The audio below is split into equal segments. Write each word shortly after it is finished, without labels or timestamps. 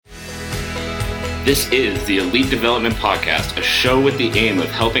This is the Elite Development Podcast, a show with the aim of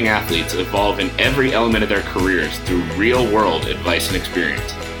helping athletes evolve in every element of their careers through real-world advice and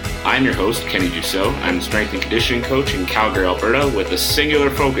experience. I'm your host, Kenny Dussault. I'm a strength and conditioning coach in Calgary, Alberta, with a singular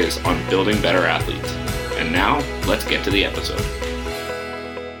focus on building better athletes. And now, let's get to the episode.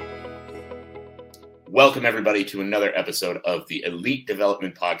 Welcome, everybody, to another episode of the Elite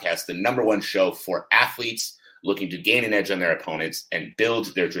Development Podcast, the number one show for athletes looking to gain an edge on their opponents and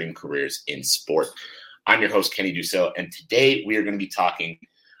build their dream careers in sport. I'm your host, Kenny Dussault, and today we are going to be talking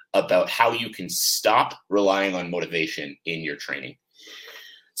about how you can stop relying on motivation in your training.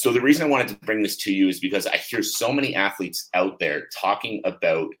 So the reason I wanted to bring this to you is because I hear so many athletes out there talking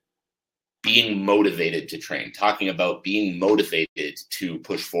about being motivated to train, talking about being motivated to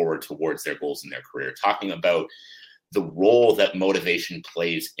push forward towards their goals in their career, talking about the role that motivation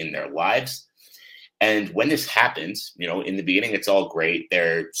plays in their lives. And when this happens, in the beginning, it's all great.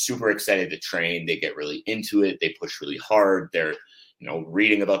 They're super excited to train. They get really into it. They push really hard. They're,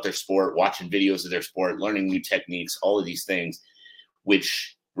 reading about their sport, watching videos of their sport, learning new techniques, all of these things,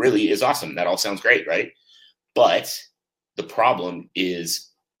 which really is awesome. That all sounds great, right? But the problem is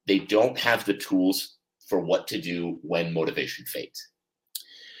they don't have the tools for what to do when motivation fades.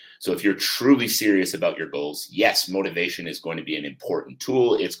 So if you're truly serious about your goals, yes, motivation is going to be an important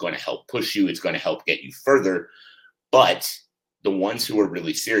tool. It's going to help push you. It's going to help get you further. But the ones who are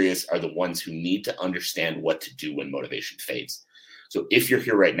really serious are the ones who need to understand what to do when motivation fades. So if you're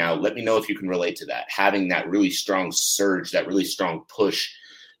here right now, let me know if you can relate to that. Having that really strong surge, that really strong push,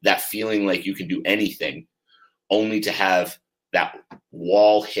 that feeling like you can do anything, only to have that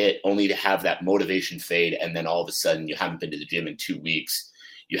wall hit, only to have that motivation fade, and then all of a sudden you haven't been to the gym in 2 weeks.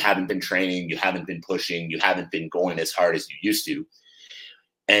 You haven't been training, you haven't been pushing, you haven't been going as hard as you used to.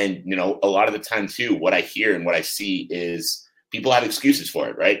 And, a lot of the time too, what I hear and what I see is people have excuses for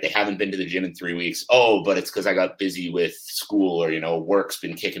it, right? They haven't been to the gym in 3 weeks. Oh, but it's because I got busy with school, or, work's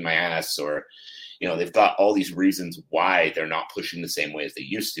been kicking my ass, or, they've got all these reasons why they're not pushing the same way as they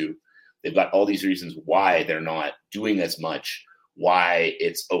used to. They've got all these reasons why they're not doing as much, why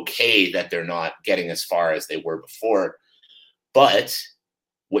it's okay that they're not getting as far as they were before. But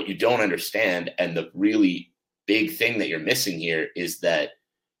what you don't understand, and the really big thing that you're missing here, is that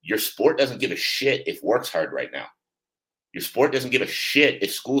your sport doesn't give a shit if work's hard right now. Your sport doesn't give a shit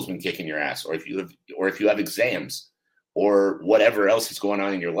if school's been kicking your ass, or if you have exams, or whatever else is going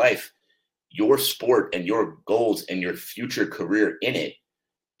on in your life. Your sport and your goals and your future career in it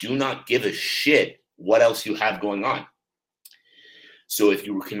do not give a shit what else you have going on. So if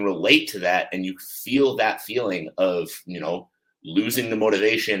you can relate to that and you feel that feeling of, losing the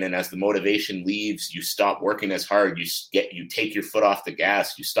motivation, and as the motivation leaves, you stop working as hard, you take your foot off the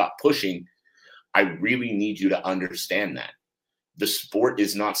gas, you stop pushing, I really need you to understand that. The sport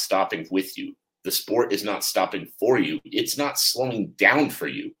is not stopping with you. The sport is not stopping for you. It's not slowing down for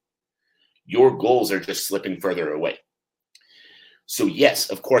you. Your goals are just slipping further away. So yes,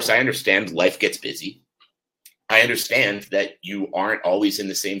 of course, I understand life gets busy. I understand that you aren't always in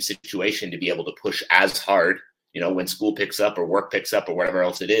the same situation to be able to push as hard. When school picks up or work picks up or whatever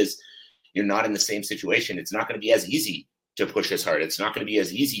else it is, you're not in the same situation. It's not going to be as easy to push as hard. It's not going to be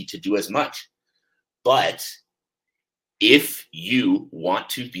as easy to do as much. But if you want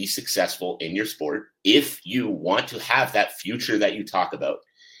to be successful in your sport, if you want to have that future that you talk about,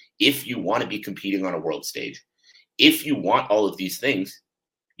 if you want to be competing on a world stage, if you want all of these things,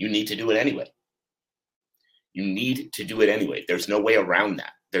 you need to do it anyway. You need to do it anyway. There's no way around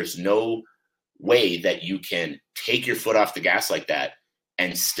that. There's no way that you can take your foot off the gas like that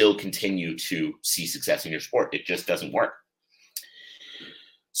and still continue to see success in your sport. It just doesn't work.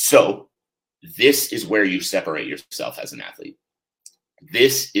 So this is where you separate yourself as an athlete.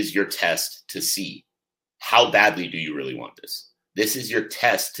 This is your test to see how badly do you really want this. This is your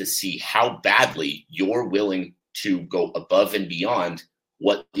test to see how badly you're willing to go above and beyond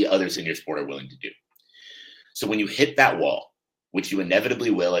what the others in your sport are willing to do. So when you hit that wall, which you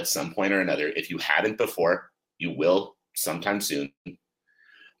inevitably will at some point or another, if you haven't before, you will sometime soon.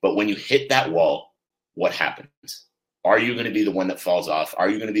 But when you hit that wall, what happens? Are you going to be the one that falls off? Are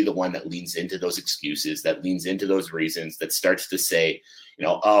you going to be the one that leans into those excuses, that leans into those reasons, that starts to say,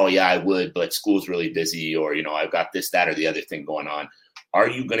 oh yeah, I would, but school's really busy, or, I've got this, that, or the other thing going on. Are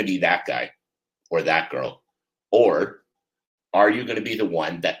you going to be that guy or that girl? Or are you going to be the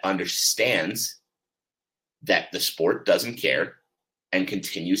one that understands that the sport doesn't care and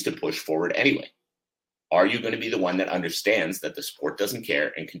continues to push forward anyway? Are you going to be the one that understands that the sport doesn't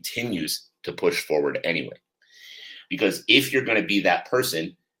care and continues to push forward anyway? Because if you're going to be that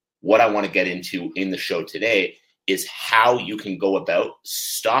person, what I want to get into in the show today is how you can go about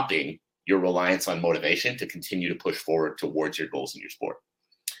stopping your reliance on motivation to continue to push forward towards your goals in your sport.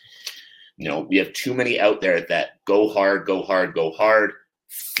 We have too many out there that go hard,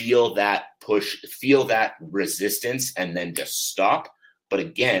 feel that push, feel that resistance, and then just stop. But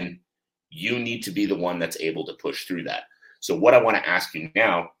again, you need to be the one that's able to push through that. So what I want to ask you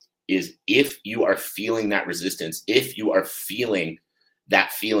now is, if you are feeling that resistance, if you are feeling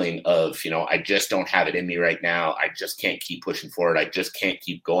that feeling of, I just don't have it in me right now, I just can't keep pushing forward, I just can't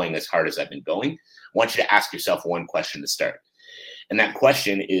keep going as hard as I've been going, I want you to ask yourself one question to start. And that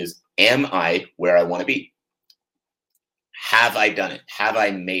question is, am I where I want to be? Have I done it? Have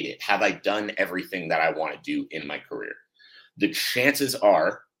I made it? Have I done everything that I want to do in my career? The chances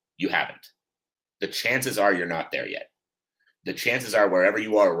are you haven't. The chances are you're not there yet. The chances are, wherever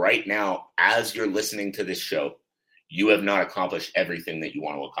you are right now, as you're listening to this show, you have not accomplished everything that you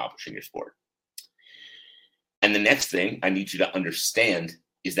want to accomplish in your sport. And the next thing I need you to understand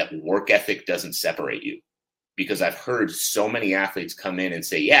is that work ethic doesn't separate you. Because I've heard so many athletes come in and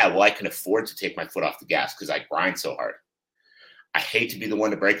say, yeah, well, I can afford to take my foot off the gas because I grind so hard. I hate to be the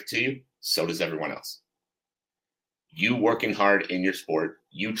one to break it to you. So does everyone else. You working hard in your sport,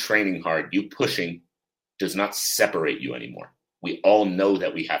 you training hard, you pushing does not separate you anymore. We all know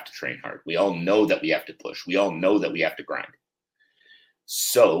that we have to train hard. We all know that we have to push. We all know that we have to grind.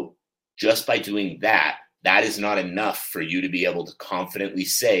 So just by doing that, that is not enough for you to be able to confidently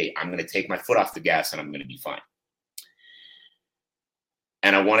say, I'm going to take my foot off the gas and I'm going to be fine.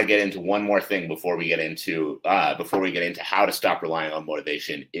 And I want to get into one more thing before we get into how to stop relying on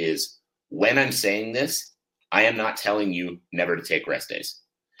motivation. Is when I'm saying this, I am not telling you never to take rest days,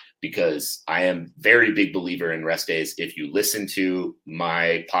 because I am a very big believer in rest days. If you listen to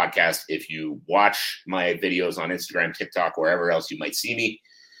my podcast, if you watch my videos on Instagram, TikTok, wherever else you might see me,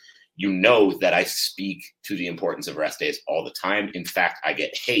 you know that I speak to the importance of rest days all the time. In fact, I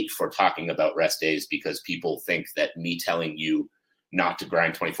get hate for talking about rest days because people think that me telling you not to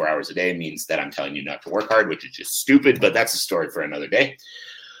grind 24 hours a day means that I'm telling you not to work hard, which is just stupid, but that's a story for another day.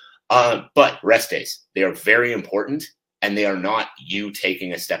 But rest days, they are very important, and they are not you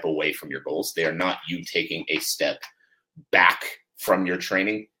taking a step away from your goals. They are not you taking a step back from your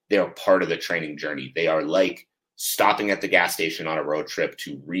training. They are part of the training journey. They are like stopping at the gas station on a road trip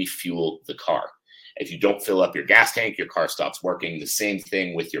to refuel the car. If you don't fill up your gas tank, your car stops working. The same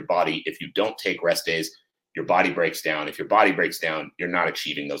thing with your body. If you don't take rest days, your body breaks down. If your body breaks down, you're not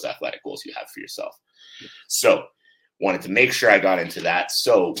achieving those athletic goals you have for yourself. So wanted to make sure I got into that.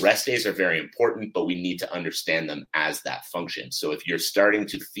 So rest days are very important, but we need to understand them as that function. So if you're starting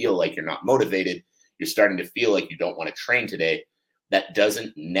to feel like you're not motivated, you're starting to feel like you don't want to train today, that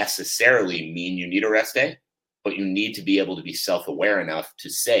doesn't necessarily mean you need a rest day, but you need to be able to be self-aware enough to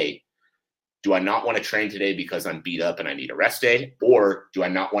say, do I not want to train today because I'm beat up and I need a rest day? Or do I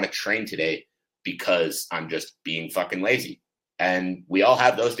not want to train today because I'm just being fucking lazy? And we all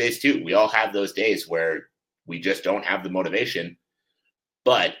have those days too. We all have those days where we just don't have the motivation.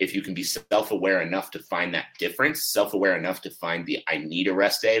 But if you can be self-aware enough to find that difference, self-aware enough to find the I need a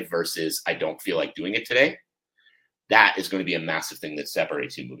rest day versus I don't feel like doing it today, that is going to be a massive thing that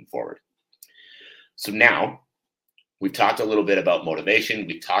separates you moving forward. So now we've talked a little bit about motivation.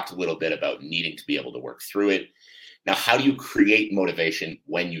 We've talked a little bit about needing to be able to work through it. Now, how do you create motivation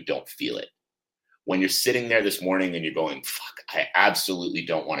when you don't feel it? When you're sitting there this morning and you're going, fuck, I absolutely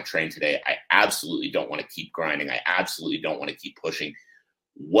don't want to train today. I absolutely don't want to keep grinding. I absolutely don't want to keep pushing.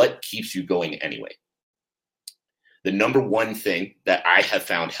 What keeps you going anyway? The number one thing that I have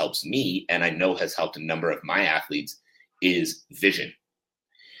found helps me, and I know has helped a number of my athletes, is vision.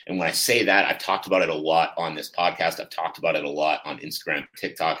 And when I say that, I've talked about it a lot on this podcast. I've talked about it a lot on Instagram,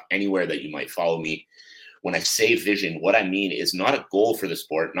 TikTok, anywhere that you might follow me. When I say vision, what I mean is not a goal for the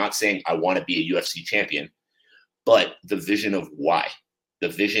sport, not saying I want to be a UFC champion, but the vision of why, the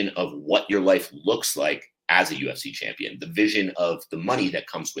vision of what your life looks like as a UFC champion, the vision of the money that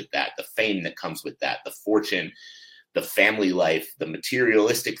comes with that, the fame that comes with that, the fortune, the family life, the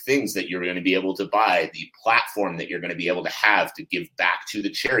materialistic things that you're going to be able to buy, the platform that you're going to be able to have to give back to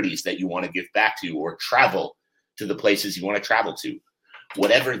the charities that you want to give back to, or travel to the places you want to travel to.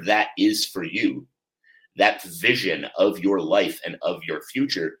 Whatever that is for you, that vision of your life and of your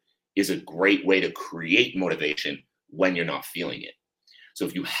future is a great way to create motivation when you're not feeling it. So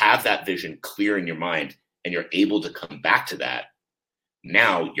if you have that vision clear in your mind and you're able to come back to that,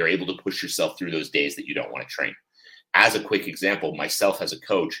 now you're able to push yourself through those days that you don't want to train. As a quick example, myself as a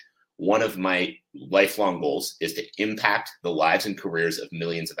coach, one of my lifelong goals is to impact the lives and careers of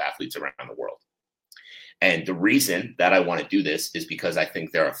millions of athletes around the world. And the reason that I want to do this is because I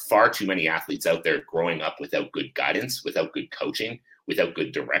think there are far too many athletes out there growing up without good guidance, without good coaching, without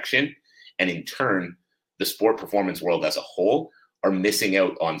good direction. And in turn, the sport performance world as a whole are missing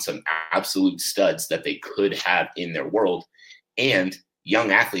out on some absolute studs that they could have in their world. And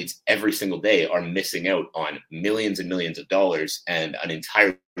young athletes every single day are missing out on millions and millions of dollars and an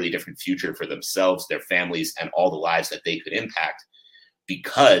entirely different future for themselves, their families, and all the lives that they could impact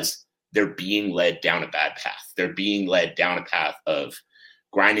because they're being led down a bad path. They're being led down a path of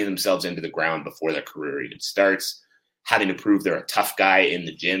grinding themselves into the ground before their career even starts, having to prove they're a tough guy in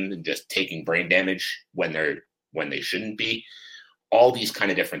the gym and just taking brain damage when they shouldn't be. All these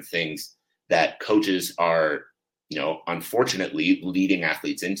kind of different things that coaches are, unfortunately leading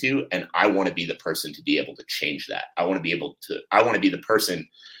athletes into. And I want to be the person to be able to change that. I want to be the person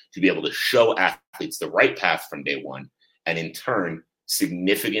to be able to show athletes the right path from day one, and in turn,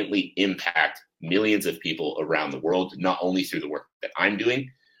 significantly impact millions of people around the world, not only through the work that I'm doing,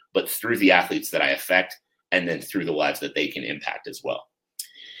 but through the athletes that I affect, and then through the lives that they can impact as well.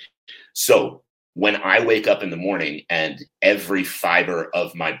 So when I wake up in the morning and every fiber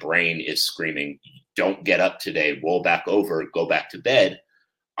of my brain is screaming, don't get up today, roll back over, go back to bed,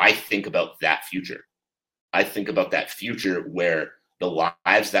 I think about that future. I think about that future where the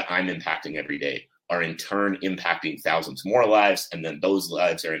lives that I'm impacting every day are in turn impacting thousands more lives. And then those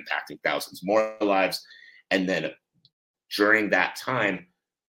lives are impacting thousands more lives. And then during that time,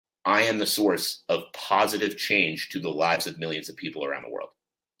 I am the source of positive change to the lives of millions of people around the world.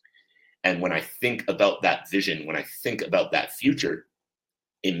 And when I think about that vision, when I think about that future,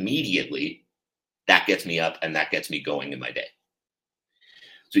 immediately that gets me up and that gets me going in my day.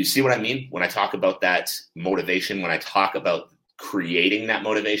 So you see what I mean? When I talk about that motivation, when I talk about creating that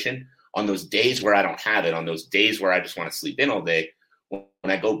motivation, on those days where I don't have it, on those days where I just want to sleep in all day, when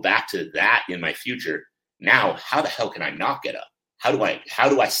I go back to that in my future, now how the hell can I not get up? How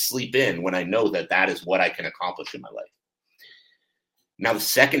do I sleep in when I know that that is what I can accomplish in my life? Now, the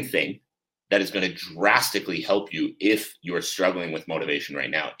second thing that is going to drastically help you if you're struggling with motivation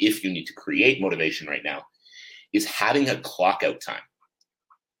right now, if you need to create motivation right now, is having a clock out time.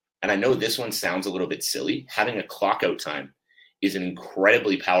 And I know this one sounds a little bit silly. Having a clock out time is an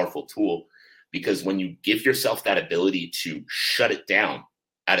incredibly powerful tool, because when you give yourself that ability to shut it down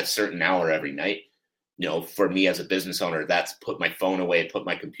at a certain hour every night, for me as a business owner, that's put my phone away, put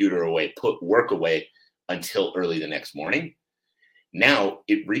my computer away, put work away until early the next morning. Now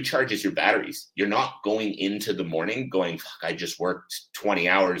it recharges your batteries. You're not going into the morning going, I just worked 20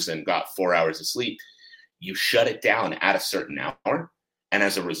 hours and got 4 hours of sleep. You shut it down at a certain hour. And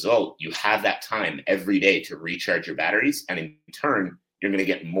as a result, you have that time every day to recharge your batteries. And in turn, you're going to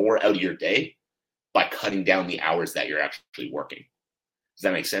get more out of your day by cutting down the hours that you're actually working. Does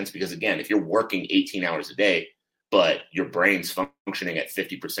that make sense? Because again, if you're working 18 hours a day, but your brain's functioning at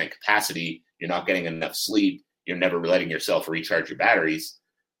 50% capacity, you're not getting enough sleep, you're never letting yourself recharge your batteries,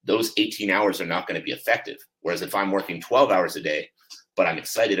 those 18 hours are not going to be effective. Whereas if I'm working 12 hours a day, but I'm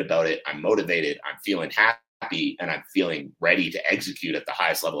excited about it, I'm motivated, I'm feeling happy, and I'm feeling ready to execute at the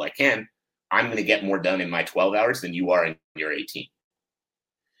highest level I can, I'm going to get more done in my 12 hours than you are in your 18.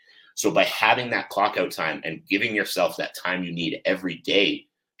 So by having that clock out time and giving yourself that time you need every day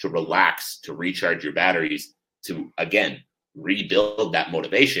to relax, to recharge your batteries, to, again, rebuild that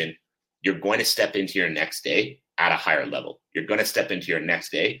motivation, you're going to step into your next day at a higher level. You're going to step into your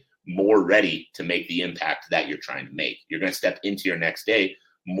next day more ready to make the impact that you're trying to make. You're going to step into your next day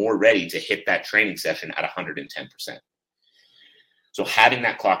more ready to hit that training session at 110%. So having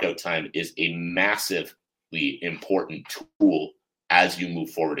that clock out time is a massively important tool as you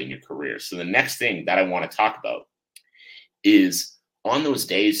move forward in your career. So the next thing that I want to talk about is on those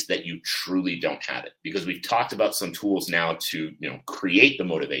days that you truly don't have it, because we've talked about some tools now to, create the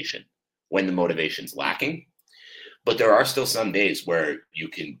motivation when the motivation's lacking. But there are still some days where you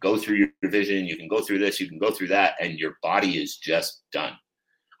can go through your vision, you can go through this, you can go through that, and your body is just done.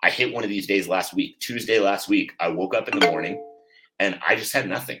 I hit one of these days last week, Tuesday last week. I woke up in the morning and I just had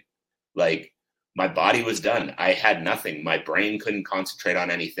nothing. Like, my body was done. I had nothing. My brain couldn't concentrate on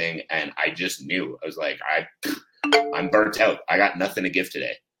anything. And I just knew. I was like, I'm burnt out. I got nothing to give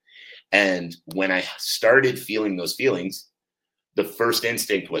today. And when I started feeling those feelings, the first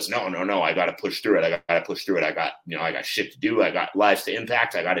instinct was, no, I got to push through it. I got to push through it. I got shit to do. I got lives to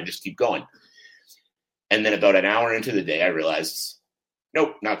impact. I got to just keep going. And then about an hour into the day, I realized,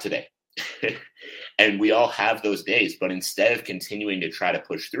 nope, not today. And we all have those days. But instead of continuing to try to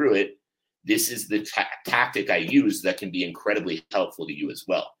push through it, this is the tactic I use that can be incredibly helpful to you as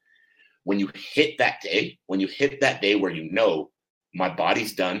well. When you hit that day where my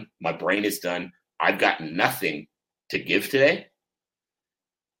body's done, my brain is done, I've got nothing to give today,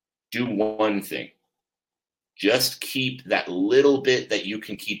 do one thing. Just keep that little bit that you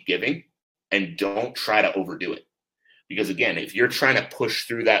can keep giving and don't try to overdo it. Because again, if you're trying to push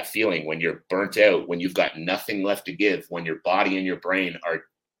through that feeling when you're burnt out, when you've got nothing left to give, when your body and your brain are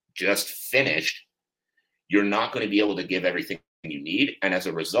just finished, you're not going to be able to give everything you need. And as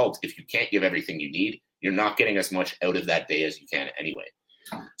a result, if you can't give everything you need, you're not getting as much out of that day as you can anyway.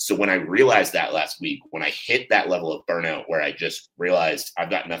 So when I realized that last week, when I hit that level of burnout where I just realized I've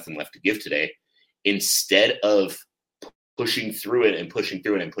got nothing left to give today, instead of pushing through it and pushing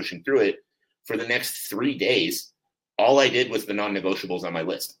through it and pushing through it, for the next 3 days, all I did was the non-negotiables on my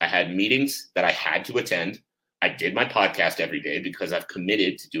list. I had meetings that I had to attend. I did my podcast every day because I've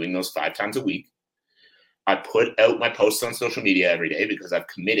committed to doing those 5 times a week. I put out my posts on social media every day because I've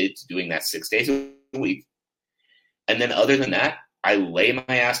committed to doing that 6 days a week. And then other than that, I lay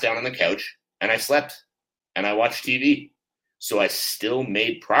my ass down on the couch and I slept and I watched TV. So I still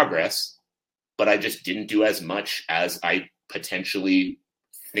made progress, but I just didn't do as much as I potentially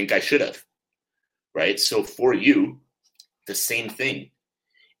think I should have, right? So for you, the same thing.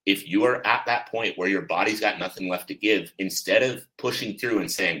 If you are at that point where your body's got nothing left to give, instead of pushing through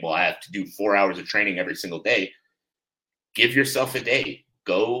and saying, well, I have to do 4 hours of training every single day, give yourself a day.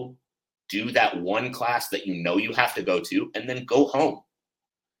 Go do that one class that you know you have to go to, and then go home.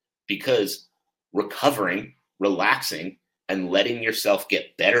 Because recovering, relaxing, and letting yourself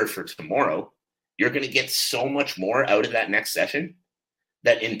get better for tomorrow, you're going to get so much more out of that next session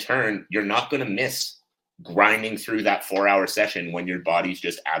that in turn, you're not going to miss grinding through that 4-hour session when your body's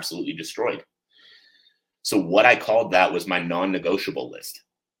just absolutely destroyed. So what I called that was my non-negotiable list.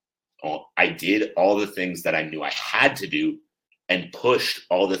 I did all the things that I knew I had to do and pushed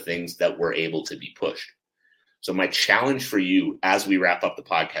all the things that were able to be pushed. So my challenge for you as we wrap up the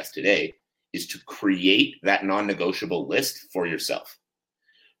podcast today is to create that non-negotiable list for yourself.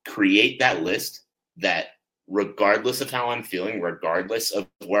 Create that list that regardless of how I'm feeling, regardless of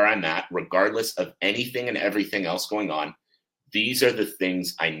where I'm at, regardless of anything and everything else going on, these are the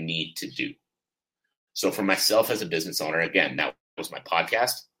things I need to do. So for myself as a business owner, again, that was my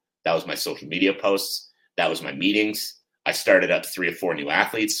podcast. That was my social media posts. That was my meetings. I started up 3 or 4 new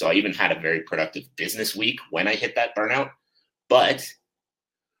athletes. So I even had a very productive business week when I hit that burnout. But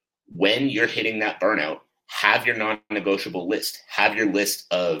when you're hitting that burnout, have your non-negotiable list. Have your list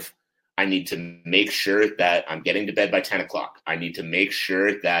of, I need to make sure that I'm getting to bed by 10 o'clock. I need to make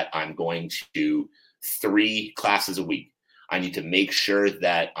sure that I'm going to 3 classes a week. I need to make sure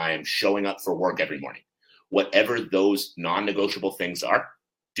that I'm showing up for work every morning. Whatever those non-negotiable things are,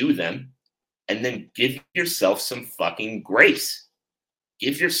 do them. And then give yourself some fucking grace.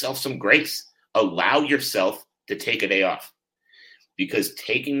 Give yourself some grace. Allow yourself to take a day off. Because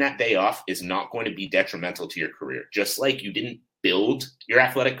taking that day off is not going to be detrimental to your career. Just like you didn't build your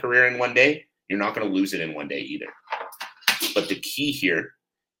athletic career in one day, you're not going to lose it in one day either. But the key here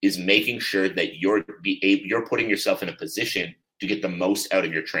is making sure that you're putting yourself in a position to get the most out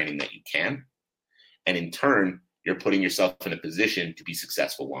of your training that you can. And in turn, you're putting yourself in a position to be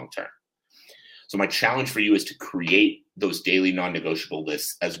successful long-term. So my challenge for you is to create those daily non-negotiable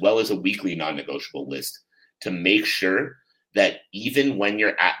lists as well as a weekly non-negotiable list to make sure that even when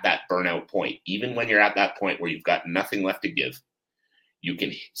you're at that burnout point, even when you're at that point where you've got nothing left to give, you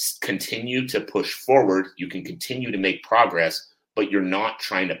can continue to push forward, you can continue to make progress, but you're not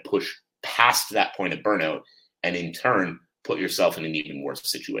trying to push past that point of burnout and in turn put yourself in an even worse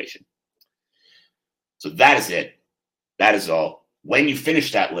situation. So that is it. That is all. When you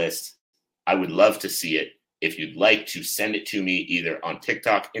finish that list, I would love to see it. If you'd like to send it to me either on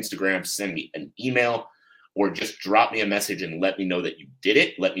TikTok, Instagram, send me an email, or just drop me a message and let me know that you did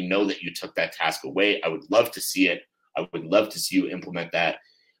it. Let me know that you took that task away. I would love to see it. I would love to see you implement that.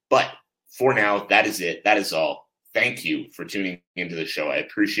 But for now, that is it. That is all. Thank you for tuning into the show. I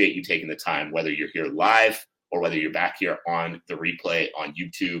appreciate you taking the time, whether you're here live or whether you're back here on the replay on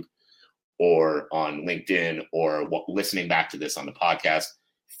YouTube or on LinkedIn or listening back to this on the podcast.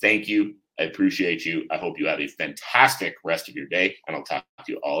 Thank you. I appreciate you. I hope you have a fantastic rest of your day, and I'll talk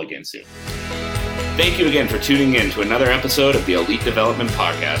to you all again soon. Thank you again for tuning in to another episode of the Elite Development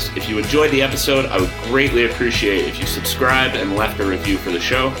Podcast. If you enjoyed the episode, I would greatly appreciate if you subscribed and left a review for the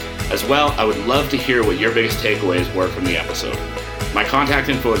show. As well, I would love to hear what your biggest takeaways were from the episode. My contact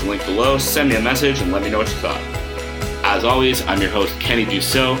info is linked below. Send me a message and let me know what you thought. As always, I'm your host, Kenny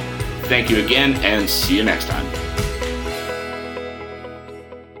Dussault. Thank you again, and see you next time.